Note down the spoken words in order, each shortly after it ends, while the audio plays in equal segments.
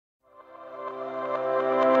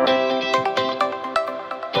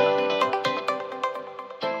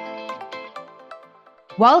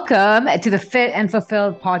Welcome to the Fit and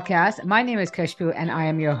Fulfilled podcast. My name is Kushbu and I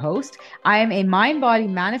am your host. I am a mind body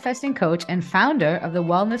manifesting coach and founder of the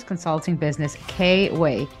wellness consulting business K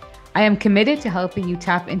Way. I am committed to helping you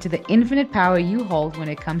tap into the infinite power you hold when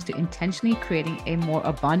it comes to intentionally creating a more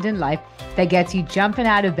abundant life that gets you jumping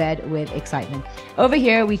out of bed with excitement. Over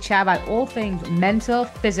here, we chat about all things mental,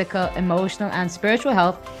 physical, emotional, and spiritual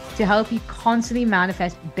health to help you constantly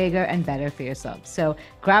manifest bigger and better for yourself. So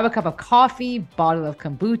grab a cup of coffee, bottle of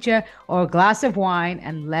kombucha, or a glass of wine,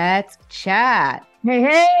 and let's chat.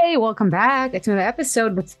 Hey, welcome back. It's another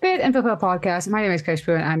episode with Fit and Fulfill podcast. My name is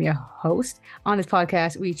Kushbu and I'm your host. On this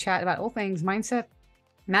podcast, we chat about all things mindset,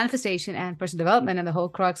 manifestation, and personal development. And the whole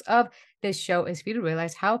crux of this show is for you to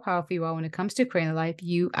realize how powerful you are when it comes to creating a life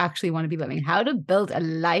you actually want to be living, how to build a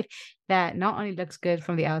life that not only looks good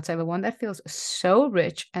from the outside, but one that feels so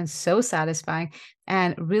rich and so satisfying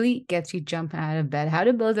and really gets you jumping out of bed, how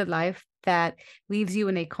to build a life that leaves you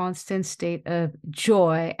in a constant state of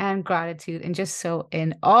joy and gratitude and just so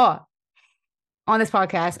in awe. On this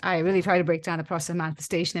podcast, I really try to break down the process of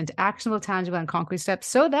manifestation into actionable, tangible, and concrete steps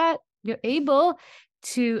so that you're able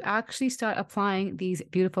to actually start applying these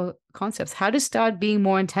beautiful concepts, how to start being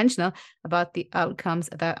more intentional about the outcomes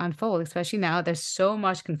that unfold, especially now there's so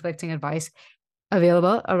much conflicting advice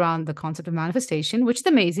available around the concept of manifestation, which is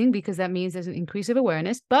amazing because that means there's an increase of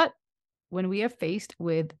awareness. But when we are faced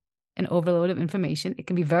with an overload of information, it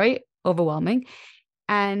can be very overwhelming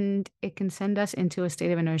and it can send us into a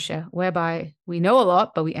state of inertia whereby we know a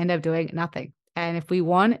lot, but we end up doing nothing. And if we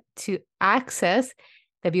want to access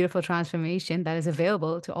the beautiful transformation that is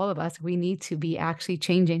available to all of us, we need to be actually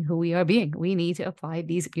changing who we are being. We need to apply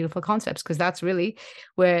these beautiful concepts because that's really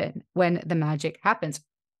when the magic happens.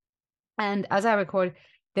 And as I record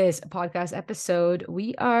this podcast episode,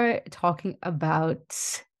 we are talking about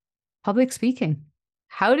public speaking,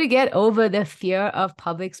 how to get over the fear of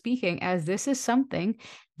public speaking, as this is something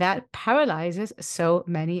that paralyzes so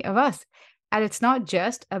many of us. And it's not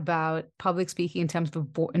just about public speaking in terms of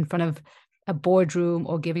in front of a boardroom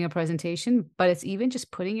or giving a presentation, but it's even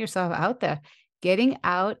just putting yourself out there, getting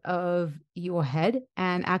out of your head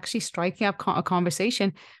and actually striking up a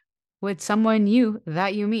conversation with someone new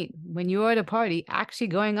that you meet when you're at a party, actually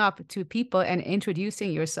going up to people and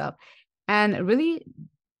introducing yourself and really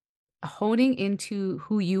honing into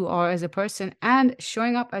who you are as a person and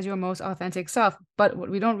showing up as your most authentic self. But what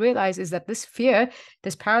we don't realize is that this fear,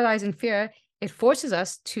 this paralyzing fear, it forces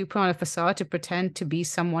us to put on a facade, to pretend to be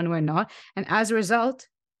someone we're not. And as a result,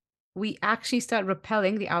 we actually start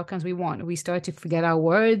repelling the outcomes we want. We start to forget our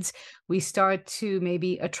words. We start to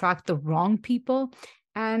maybe attract the wrong people.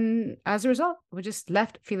 And as a result, we're just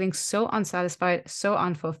left feeling so unsatisfied, so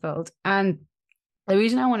unfulfilled. And the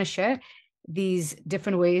reason I want to share these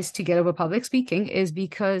different ways to get over public speaking is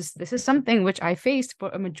because this is something which I faced for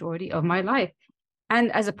a majority of my life.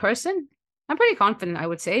 And as a person, I'm pretty confident, I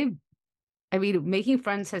would say. I mean, making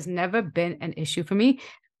friends has never been an issue for me.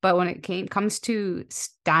 But when it comes to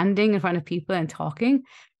standing in front of people and talking,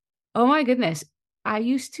 oh my goodness, I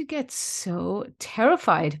used to get so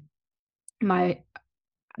terrified. My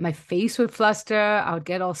face would fluster. I would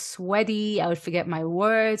get all sweaty. I would forget my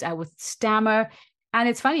words. I would stammer. And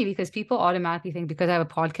it's funny because people automatically think because I have a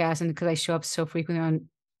podcast and because I show up so frequently on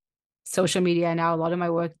social media and now a lot of my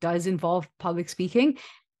work does involve public speaking,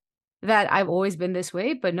 that I've always been this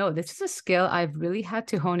way. But no, this is a skill I've really had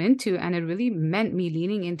to hone into. And it really meant me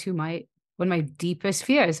leaning into one of my deepest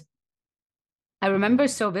fears. I remember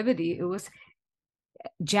so vividly. It was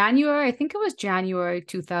January, I think it was January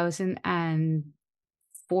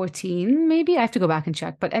 2014, maybe. I have to go back and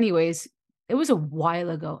check. But anyways, it was a while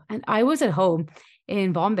ago. And I was at home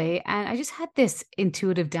in Bombay and I just had this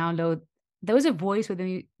intuitive download. There was a voice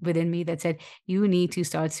within me that said, you need to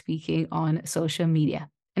start speaking on social media.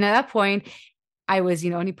 And at that point, I was,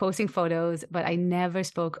 only posting photos, but I never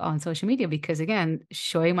spoke on social media because, again,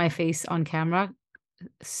 showing my face on camera,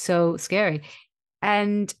 so scary.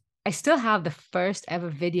 And I still have the first ever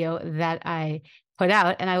video that I put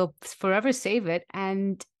out and I will forever save it.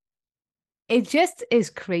 And it just is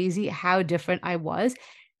crazy how different I was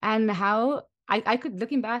and how I could,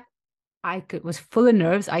 looking back, was full of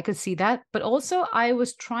nerves. I could see that, but also I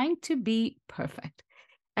was trying to be perfect.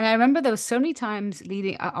 And I remember there was so many times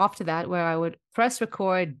leading after that where I would press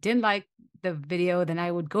record, didn't like the video, then I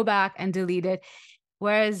would go back and delete it.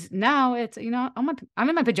 Whereas now it's, I'm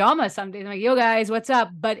in my pajamas some days. I'm like, yo guys, what's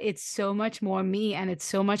up? But it's so much more me and it's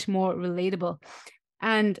so much more relatable.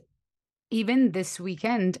 And even this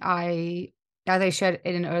weekend, as I shared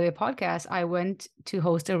in an earlier podcast, I went to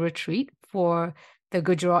host a retreat for the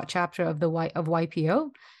Gujarat chapter of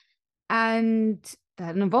YPO. And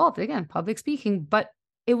that involved, again, public speaking. But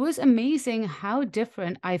it was amazing how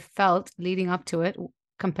different I felt leading up to it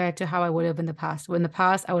compared to how I would have in the past. When in the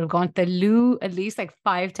past, I would have gone to the loo at least like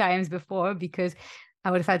 5 times before because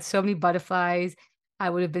I would have had so many butterflies. I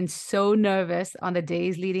would have been so nervous on the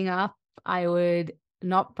days leading up. I would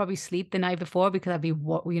not probably sleep the night before because I'd be,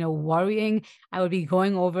 worrying. I would be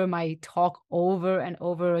going over my talk over and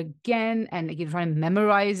over again and trying to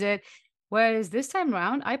memorize it. Whereas this time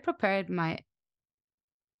around, I prepared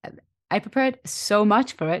so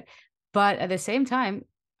much for it, but at the same time,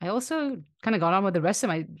 I also kind of got on with the rest of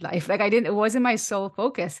my life. Like it wasn't my sole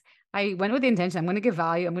focus. I went with the intention, I'm going to give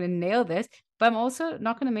value, I'm going to nail this, but I'm also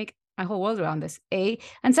not going to make my whole world around this.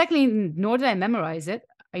 And secondly, nor did I memorize it.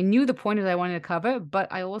 I knew the point that I wanted to cover, but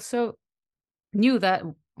I also knew that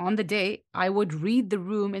on the day I would read the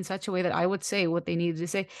room in such a way that I would say what they needed to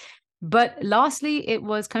say. But lastly, it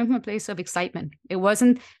was coming from a place of excitement. It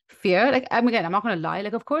wasn't fear. Like, again, I'm not going to lie.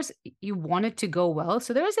 Like, of course, you want it to go well.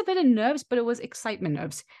 So there was a bit of nerves, but it was excitement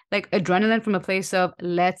nerves, like adrenaline from a place of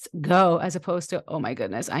let's go, as opposed to, oh my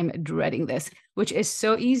goodness, I'm dreading this, which is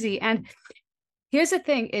so easy. And here's the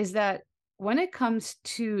thing is that when it comes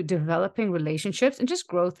to developing relationships and just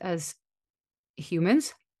growth as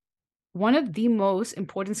humans, one of the most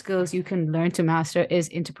important skills you can learn to master is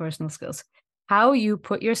interpersonal skills. How you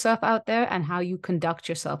put yourself out there and how you conduct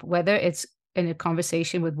yourself, whether it's in a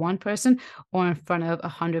conversation with one person or in front of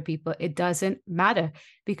 100 people, it doesn't matter,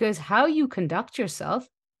 because how you conduct yourself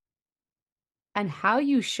and how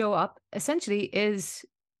you show up essentially is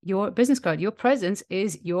your business card. Your presence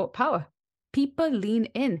is your power. People lean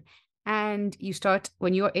in. And you start,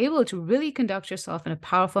 when you're able to really conduct yourself in a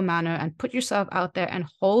powerful manner and put yourself out there and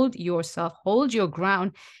hold yourself, hold your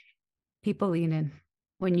ground, people lean in.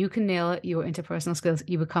 When you can nail your interpersonal skills,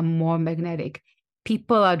 you become more magnetic.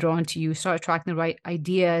 People are drawn to you, start attracting the right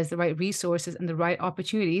ideas, the right resources, and the right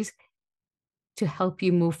opportunities to help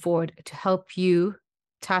you move forward, to help you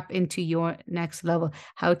tap into your next level,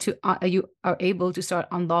 how to you are able to start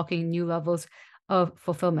unlocking new levels of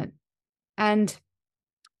fulfillment. And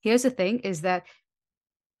here's the thing is that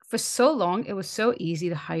for so long, it was so easy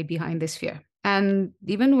to hide behind this fear. And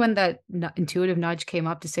even when that intuitive nudge came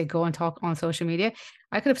up to say, go and talk on social media,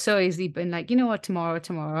 I could have so easily been like, you know what, tomorrow.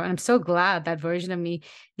 And I'm so glad that version of me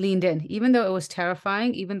leaned in, even though it was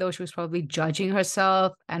terrifying, even though she was probably judging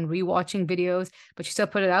herself and rewatching videos, but she still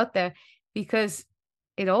put it out there because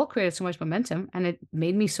it all created so much momentum and it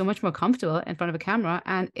made me so much more comfortable in front of a camera.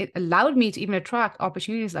 And it allowed me to even attract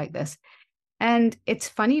opportunities like this. And it's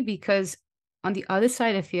funny because on the other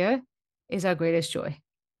side of fear is our greatest joy.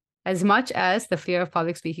 As much as the fear of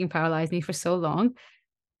public speaking paralyzed me for so long,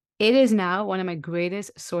 it is now one of my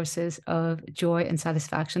greatest sources of joy and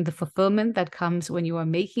satisfaction. The fulfillment that comes when you are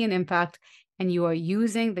making an impact and you are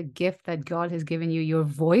using the gift that God has given you, your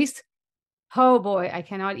voice. Oh boy, I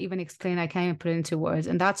cannot even explain. I can't even put it into words.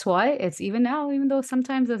 And that's why it's even now, even though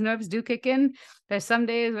sometimes those nerves do kick in, there's some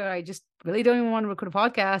days where I just really don't even want to record a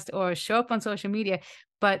podcast or show up on social media,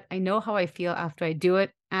 but I know how I feel after I do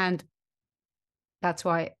it. And that's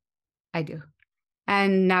why I do.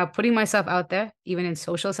 And now putting myself out there, even in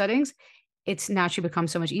social settings, it's naturally become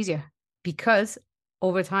so much easier because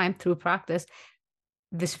over time, through practice,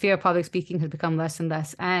 this fear of public speaking has become less and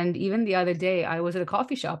less. And even the other day, I was at a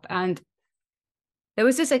coffee shop and there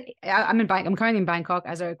was this, like, I'm currently in Bangkok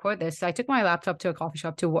as I record this. So I took my laptop to a coffee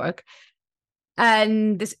shop to work.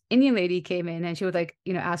 And this Indian lady came in and she was like,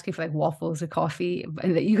 asking for like waffles or coffee.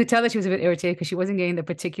 And you could tell that she was a bit irritated because she wasn't getting the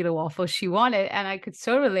particular waffles she wanted. And I could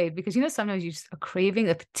so relate because, sometimes you just are craving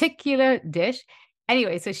a particular dish.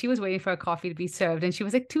 Anyway, so she was waiting for a coffee to be served and she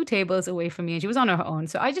was like 2 tables away from me and she was on her own.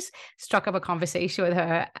 So I just struck up a conversation with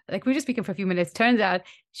her. Like we were just speaking for a few minutes. Turns out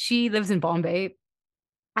she lives in Bombay.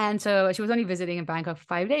 And so she was only visiting in Bangkok for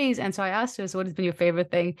 5 days. And so I asked her, so what has been your favorite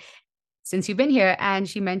thing since you've been here? And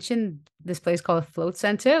she mentioned this place called a Float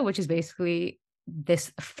Center, which is basically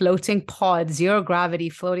this floating pod, zero gravity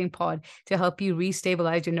floating pod to help you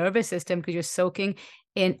restabilize your nervous system because you're soaking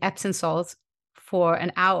in Epsom salts for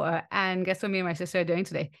an hour. And guess what me and my sister are doing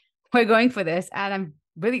today? We're going for this. And I'm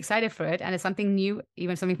really excited for it. And it's something new,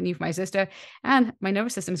 even something new for my sister. And my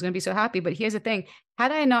nervous system is going to be so happy. But here's the thing.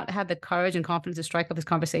 Had I not had the courage and confidence to strike up this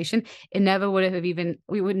conversation,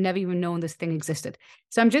 we would never even known this thing existed.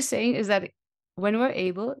 So I'm just saying is that when we're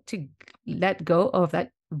able to let go of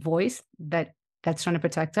that voice that's trying to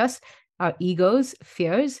protect us, our egos,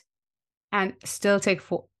 fears, and still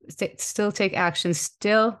take action,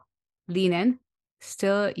 still lean in,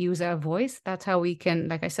 still use our voice, that's how we can,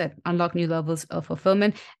 like I said, unlock new levels of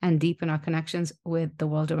fulfillment and deepen our connections with the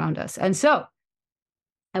world around us. And so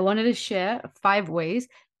I wanted to share 5 ways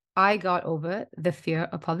I got over the fear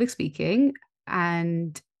of public speaking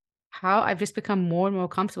and how I've just become more and more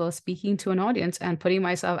comfortable speaking to an audience and putting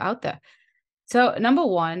myself out there. So, number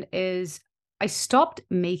one is I stopped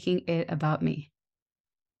making it about me.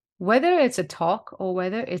 Whether it's a talk or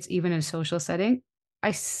whether it's even a social setting,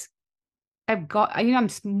 I, I've got, I'm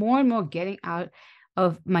more and more getting out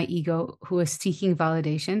of my ego who is seeking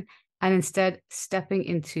validation and instead stepping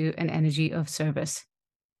into an energy of service.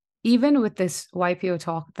 Even with this YPO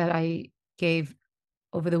talk that I gave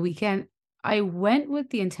over the weekend, I went with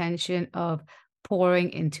the intention of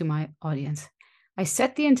pouring into my audience. I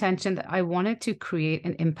set the intention that I wanted to create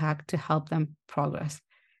an impact to help them progress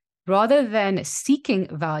rather than seeking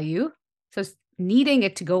value. So, needing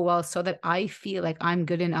it to go well so that I feel like I'm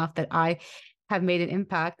good enough, that I have made an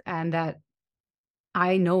impact and that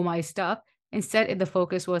I know my stuff. Instead, the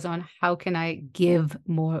focus was on how can I give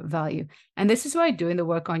more value? And this is why doing the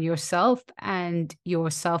work on yourself and your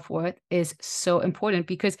self-worth is so important,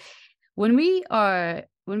 because when we are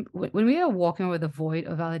walking with a void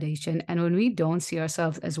of validation, and when we don't see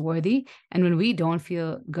ourselves as worthy, and when we don't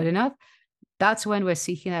feel good enough, that's when we're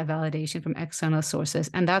seeking that validation from external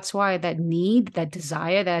sources. And that's why that need, that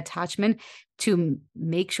desire, that attachment to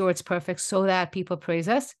make sure it's perfect so that people praise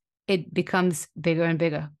us, it becomes bigger and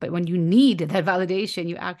bigger. But when you need that validation,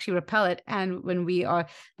 you actually repel it. And when we are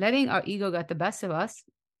letting our ego get the best of us,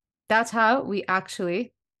 that's how we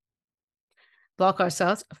actually block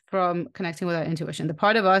ourselves from connecting with our intuition, the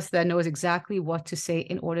part of us that knows exactly what to say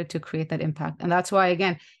in order to create that impact. And that's why,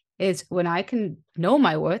 again, it's when I can know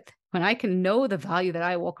my worth, when I can know the value that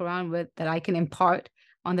I walk around with, that I can impart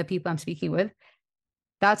on the people I'm speaking with,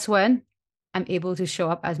 that's when I'm able to show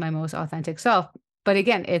up as my most authentic self. But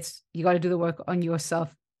again, it's you got to do the work on your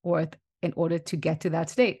self-worth in order to get to that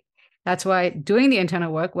state. That's why doing the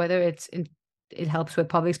internal work, whether it helps with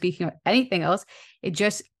public speaking or anything else, it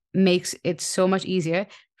just makes it so much easier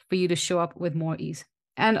for you to show up with more ease.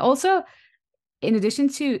 And also, in addition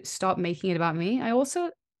to stop making it about me, I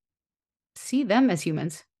also see them as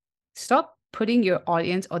humans. Stop putting your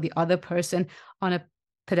audience or the other person on a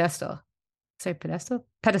pedestal. Sorry, pedestal?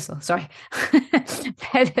 Pedestal, sorry.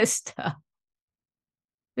 Pedestal.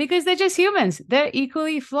 Because they're just humans. They're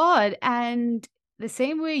equally flawed. And the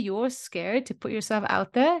same way you're scared to put yourself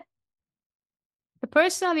out there, the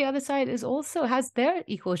person on the other side is also has their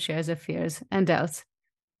equal shares of fears and doubts.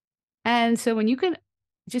 And so when you can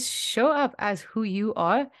just show up as who you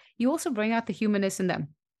are, you also bring out the humanness in them.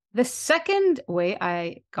 The second way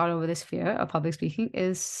I got over this fear of public speaking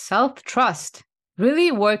is self-trust.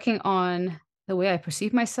 Really working on the way I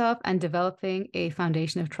perceive myself and developing a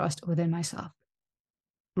foundation of trust within myself.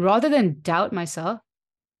 Rather than doubt myself,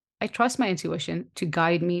 I trust my intuition to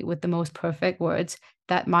guide me with the most perfect words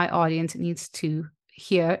that my audience needs to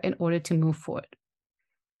hear in order to move forward.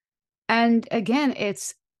 And again,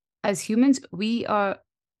 it's as humans, we are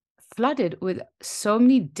flooded with so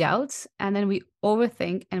many doubts, and then we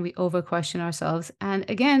overthink and we over question ourselves. And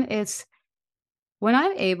again, it's when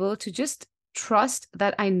I'm able to just trust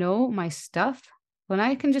that I know my stuff, when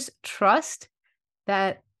I can just trust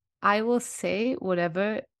that I will say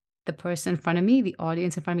whatever the person in front of me, the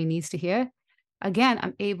audience in front of me needs to hear. Again,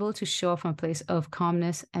 I'm able to show up from a place of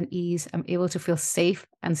calmness and ease. I'm able to feel safe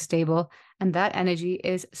and stable. And that energy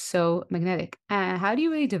is so magnetic. And how do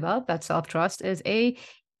you really develop that self-trust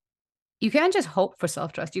you can't just hope for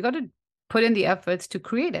self-trust. You got to put in the efforts to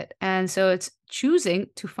create it. And so it's choosing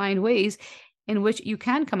to find ways in which you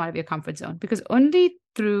can come out of your comfort zone, because only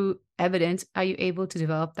through evidence are you able to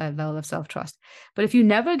develop that level of self-trust. But if you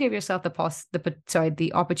never give yourself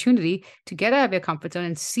the opportunity to get out of your comfort zone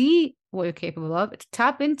and see what you're capable of, to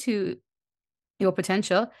tap into your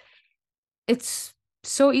potential, it's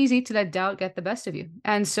so easy to let doubt get the best of you.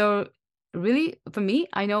 And so really, for me,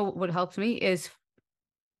 I know what helps me is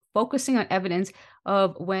focusing on evidence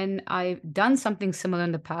of when I've done something similar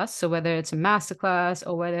in the past. So whether it's a masterclass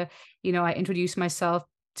or whether, I introduced myself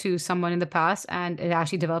to someone in the past and it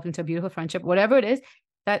actually developed into a beautiful friendship, whatever it is,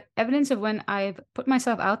 that evidence of when I've put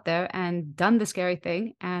myself out there and done the scary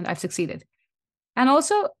thing and I've succeeded. And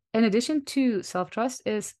also, in addition to self-trust,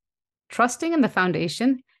 is trusting in the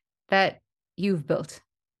foundation that you've built.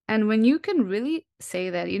 And when you can really say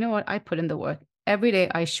that, you know what, I put in the work. Every day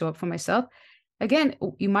I show up for myself. Again,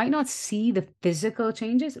 you might not see the physical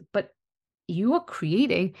changes, but you are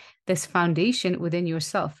creating this foundation within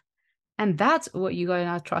yourself. And that's what you got to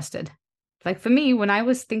now trusted. Like for me, when I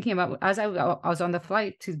was thinking about, as I was on the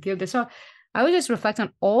flight to give this up, I would just reflect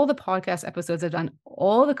on all the podcast episodes I've done,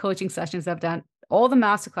 all the coaching sessions I've done, all the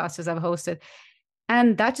masterclasses I've hosted.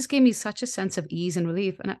 And that just gave me such a sense of ease and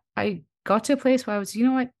relief. And I got to a place where I was, you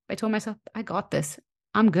know what? I told myself, I got this.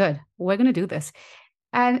 I'm good. We're going to do this.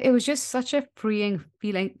 And it was just such a freeing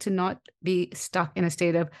feeling to not be stuck in a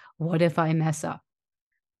state of, what if I mess up?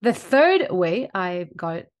 The third way I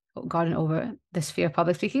gotten over this fear of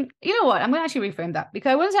public speaking, you know what? I'm going to actually reframe that,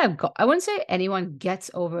 because I wouldn't say anyone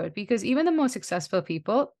gets over it, because even the most successful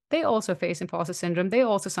people, they also face imposter syndrome. They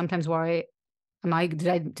also sometimes worry,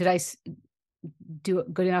 did I do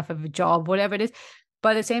good enough of a job, whatever it is. But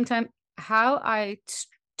at the same time, how I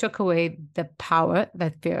took away the power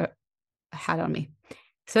that fear had on me.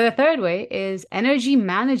 So the third way is energy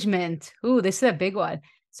management. Ooh, this is a big one.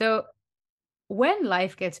 So when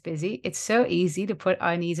life gets busy, it's so easy to put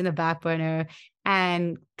our needs in the back burner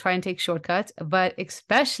and try and take shortcuts. But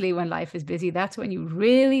especially when life is busy, that's when you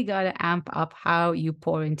really got to amp up how you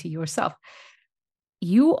pour into yourself.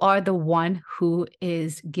 You are the one who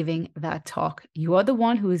is giving that talk. You are the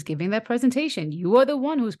one who is giving that presentation. You are the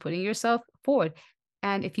one who's putting yourself forward.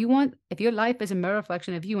 And if your life is a mirror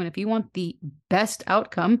reflection of you, and if you want the best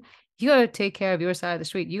outcome, you got to take care of your side of the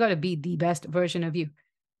street. You got to be the best version of you.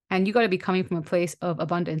 And you got to be coming from a place of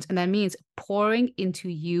abundance. And that means pouring into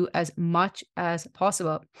you as much as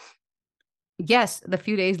possible. Yes, the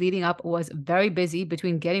few days leading up was very busy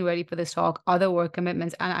between getting ready for this talk, other work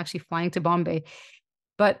commitments, and actually flying to Bombay.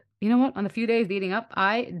 But you know what? On the few days leading up,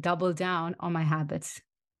 I doubled down on my habits.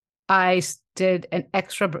 I did an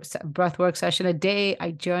extra breathwork session a day.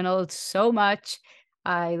 I journaled so much.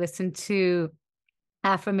 I listened to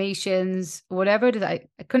affirmations, whatever it is. I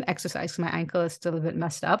couldn't exercise because my ankle is still a bit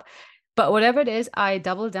messed up. But whatever it is, I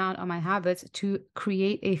doubled down on my habits to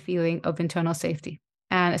create a feeling of internal safety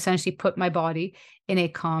and essentially put my body in a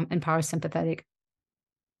calm and parasympathetic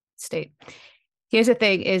state. Here's the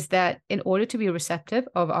thing, is that in order to be receptive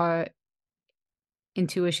of our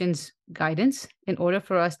intuition's guidance, in order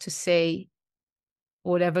for us to say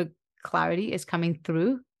whatever clarity is coming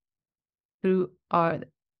through our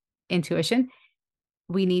intuition,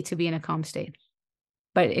 we need to be in a calm state.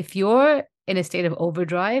 But if you're in a state of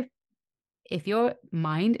overdrive, if your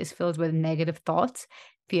mind is filled with negative thoughts,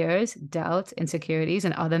 fears, doubts, insecurities,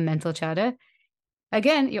 and other mental chatter,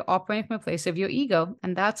 again, you're operating from a place of your ego.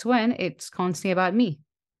 And that's when it's constantly about me.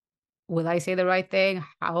 Will I say the right thing?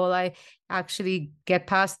 How will I actually get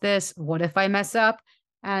past this? What if I mess up?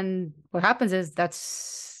 And what happens is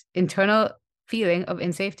that's internal feeling of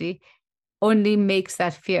insafety only makes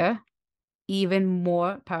that fear even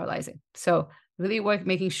more paralyzing. So really worth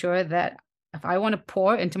making sure that if I want to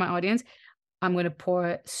pour into my audience, I'm going to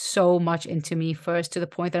pour so much into me first, to the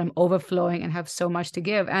point that I'm overflowing and have so much to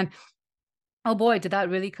give. And oh boy, did that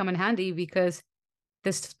really come in handy, because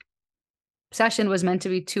this session was meant to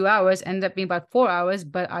be 2 hours, ended up being about 4 hours,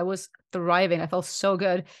 but I was thriving. I felt so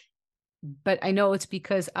good. But I know it's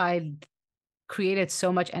because I created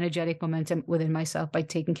so much energetic momentum within myself by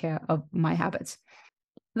taking care of my habits.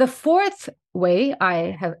 The fourth way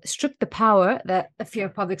I have stripped the power that the fear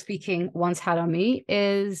of public speaking once had on me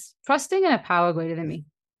is trusting in a power greater than me.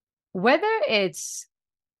 Whether it's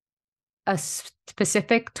a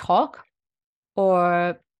specific talk,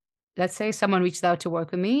 or let's say someone reached out to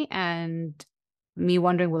work with me and me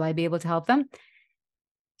wondering, will I be able to help them?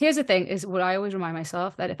 Here's the thing, is what I always remind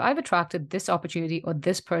myself, that if I've attracted this opportunity or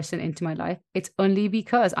this person into my life, it's only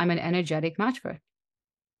because I'm an energetic match for it.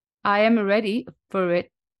 I am ready for it,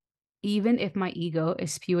 even if my ego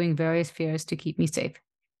is spewing various fears to keep me safe.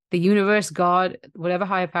 The universe, God, whatever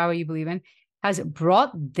higher power you believe in, has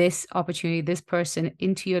brought this opportunity, this person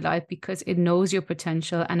into your life because it knows your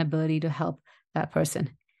potential and ability to help that person.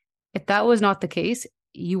 If that was not the case,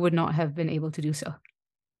 you would not have been able to do so.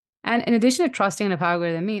 And in addition to trusting in a power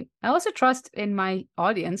greater than me, I also trust in my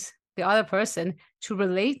audience, the other person, to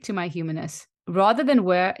relate to my humanness. Rather than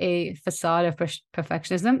wear a facade of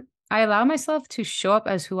perfectionism, I allow myself to show up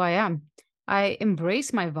as who I am. I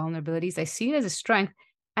embrace my vulnerabilities. I see it as a strength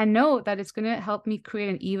and know that it's going to help me create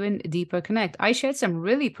an even deeper connect. I shared some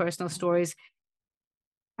really personal stories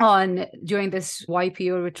during this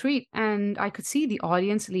YPO retreat, and I could see the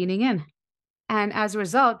audience leaning in. And as a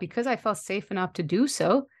result, because I felt safe enough to do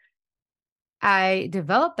so, I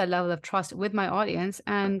developed that level of trust with my audience.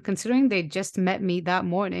 And considering they just met me that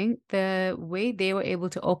morning, the way they were able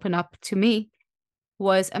to open up to me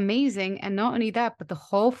was amazing. And not only that, but the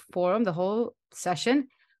whole forum, the whole session,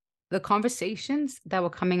 the conversations that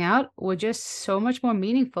were coming out were just so much more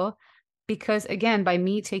meaningful, because again, by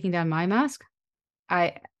me taking down my mask,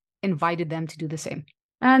 I invited them to do the same.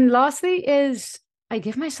 And lastly is I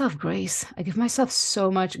give myself grace. I give myself so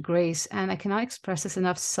much grace, and I cannot express this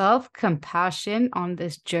enough. Self-compassion on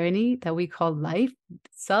this journey that we call life,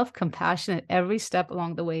 self-compassion at every step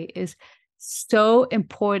along the way is so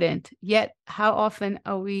important. Yet, how often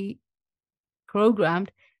are we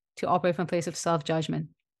programmed to operate from a place of self-judgment.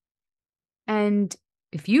 And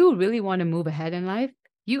if you really want to move ahead in life,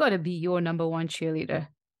 you got to be your number one cheerleader.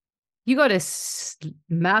 You got to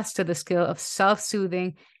master the skill of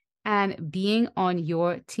self-soothing and being on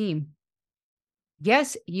your team.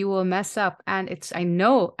 Yes, you will mess up. And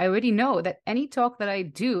I already know that any talk that I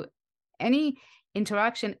do, any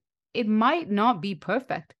interaction, it might not be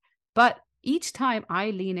perfect. But each time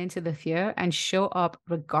I lean into the fear and show up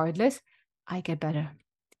regardless, I get better.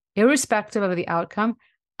 Irrespective of the outcome,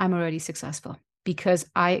 I'm already successful because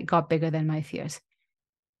I got bigger than my fears.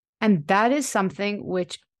 And that is something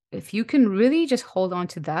which, if you can really just hold on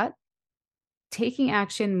to that, taking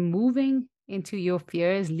action, moving into your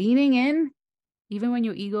fears, leaning in, even when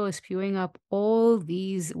your ego is spewing up all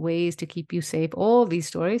these ways to keep you safe, all these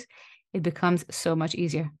stories, it becomes so much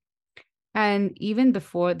easier. And even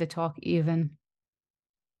before the talk even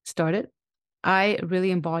started, I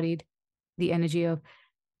really embodied the energy of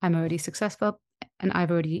I'm already successful and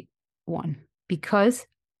I've already won because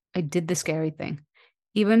I did the scary thing.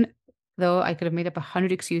 Even though I could have made up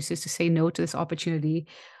 100 excuses to say no to this opportunity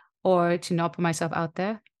or to not put myself out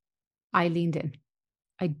there, I leaned in.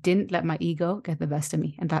 I didn't let my ego get the best of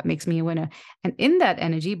me, and that makes me a winner. And in that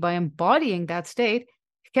energy, by embodying that state,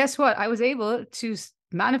 guess what? I was able to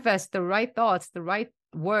manifest the right thoughts, the right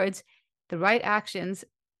words, the right actions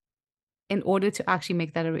in order to actually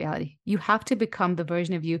make that a reality. You have to become the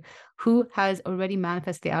version of you who has already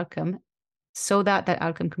manifested the outcome so that that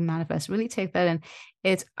outcome can manifest. Really take that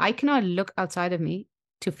in. I cannot look outside of me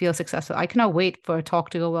to feel successful. I cannot wait for a talk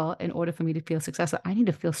to go well in order for me to feel successful. I need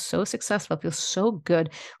to feel so successful, feel so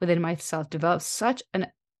good within myself, develop such an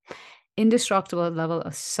indestructible level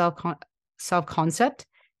of self-concept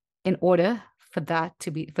in order for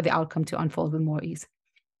the outcome to unfold with more ease.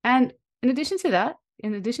 And in addition to that,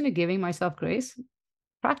 in addition to giving myself grace,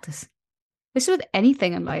 practice. This is with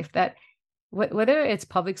anything in life, that whether it's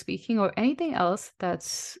public speaking or anything else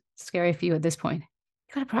that's scary for you at this point,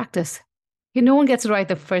 you got to practice. No one gets it right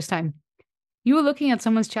the first time. You were looking at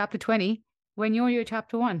someone's chapter 20 when you're your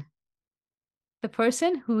chapter 1. The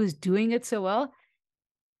person who is doing it so well,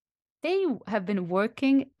 they have been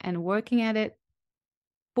working at it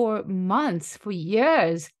for months, for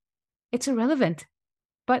years. It's irrelevant.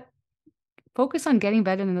 But focus on getting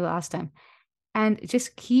better than the last time. And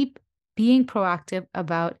just keep being proactive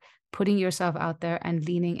about putting yourself out there and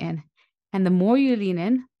leaning in. And the more you lean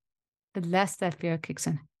in, the less that fear kicks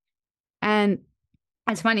in. And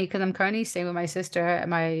it's funny because I'm currently staying with my sister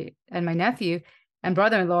and my nephew and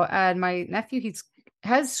brother-in-law. And my nephew,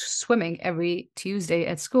 has swimming every Tuesday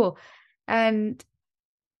at school. And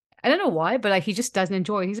I don't know why, but he just doesn't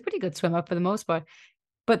enjoy it. He's a pretty good swimmer for the most part.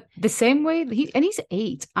 But the same way, he's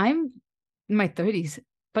 8. I'm in my 30s.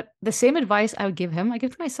 But the same advice I would give him, I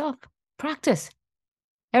give to myself. Practice.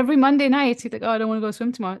 Every Monday night, he's like, oh, I don't want to go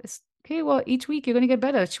swim tomorrow. It's okay, well, each week you're going to get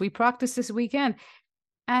better. Should we practice this weekend?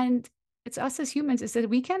 And it's us as humans, is that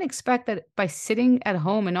we can't expect that by sitting at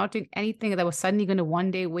home and not doing anything that was suddenly going to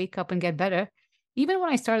one day wake up and get better. Even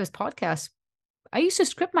when I started this podcast, I used to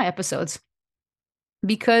script my episodes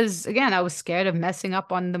because, again, I was scared of messing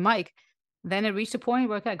up on the mic. Then it reached a point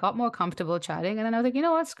where I got more comfortable chatting. And then I was like, you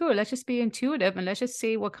know what, screw it. Let's just be intuitive and let's just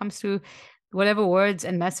see what comes through, whatever words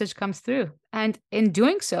and message comes through. And in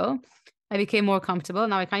doing so, I became more comfortable.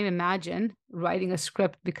 Now I can't even imagine writing a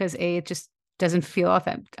script because it just doesn't feel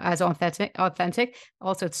authentic.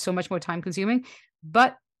 Also, it's so much more time consuming.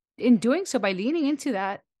 But in doing so, by leaning into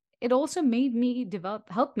that, it also made me develop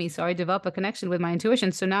a connection with my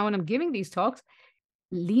intuition. So now when I'm giving these talks,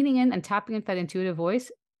 leaning in and tapping into that intuitive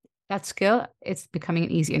voice, that skill, it's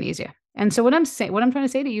becoming easier and easier. And so what I'm trying to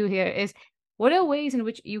say to you here is, what are ways in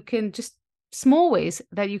which you can, just small ways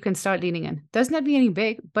that you can start leaning in? Doesn't have to be anything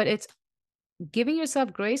big, but it's giving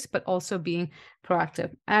yourself grace, but also being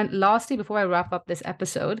proactive. And lastly, before I wrap up this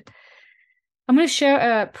episode, I'm going to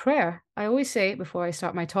share a prayer. I always say before I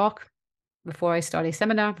start my talk, before I start a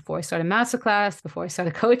seminar, before I start a masterclass, before I start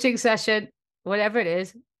a coaching session, whatever it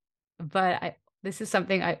is. But this is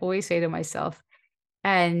something I always say to myself,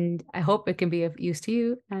 and I hope it can be of use to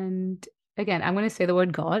you. And again, I'm going to say the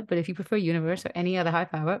word God, but if you prefer universe or any other high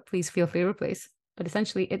power, please feel free to replace. But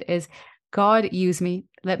essentially it is, God, use me.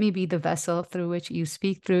 Let me be the vessel through which you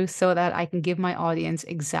speak through so that I can give my audience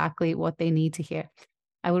exactly what they need to hear.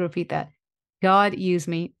 I will repeat that. God, use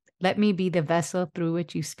me. Let me be the vessel through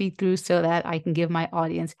which you speak through so that I can give my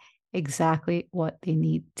audience exactly what they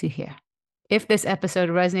need to hear. If this episode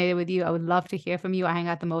resonated with you, I would love to hear from you. I hang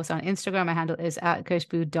out the most on Instagram. My handle is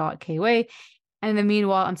 @kushbu.kway. And in the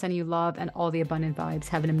meanwhile, I'm sending you love and all the abundant vibes.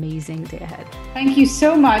 Have an amazing day ahead. Thank you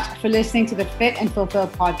so much for listening to the Fit and Fulfill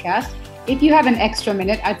podcast. If you have an extra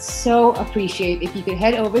minute, I'd so appreciate if you could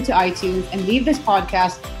head over to iTunes and leave this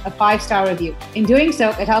podcast a 5-star review. In doing so,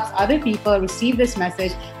 it helps other people receive this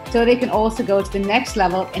message so they can also go to the next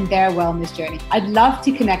level in their wellness journey. I'd love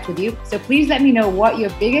to connect with you, so please let me know what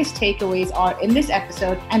your biggest takeaways are in this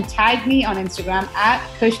episode and tag me on Instagram at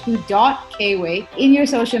kushbu.kway in your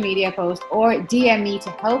social media post, or DM me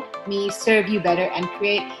to help me serve you better and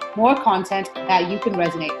create more content that you can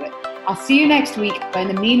resonate with. I'll see you next week, but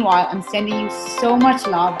in the meanwhile, I'm sending you so much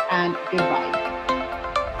love and good vibes.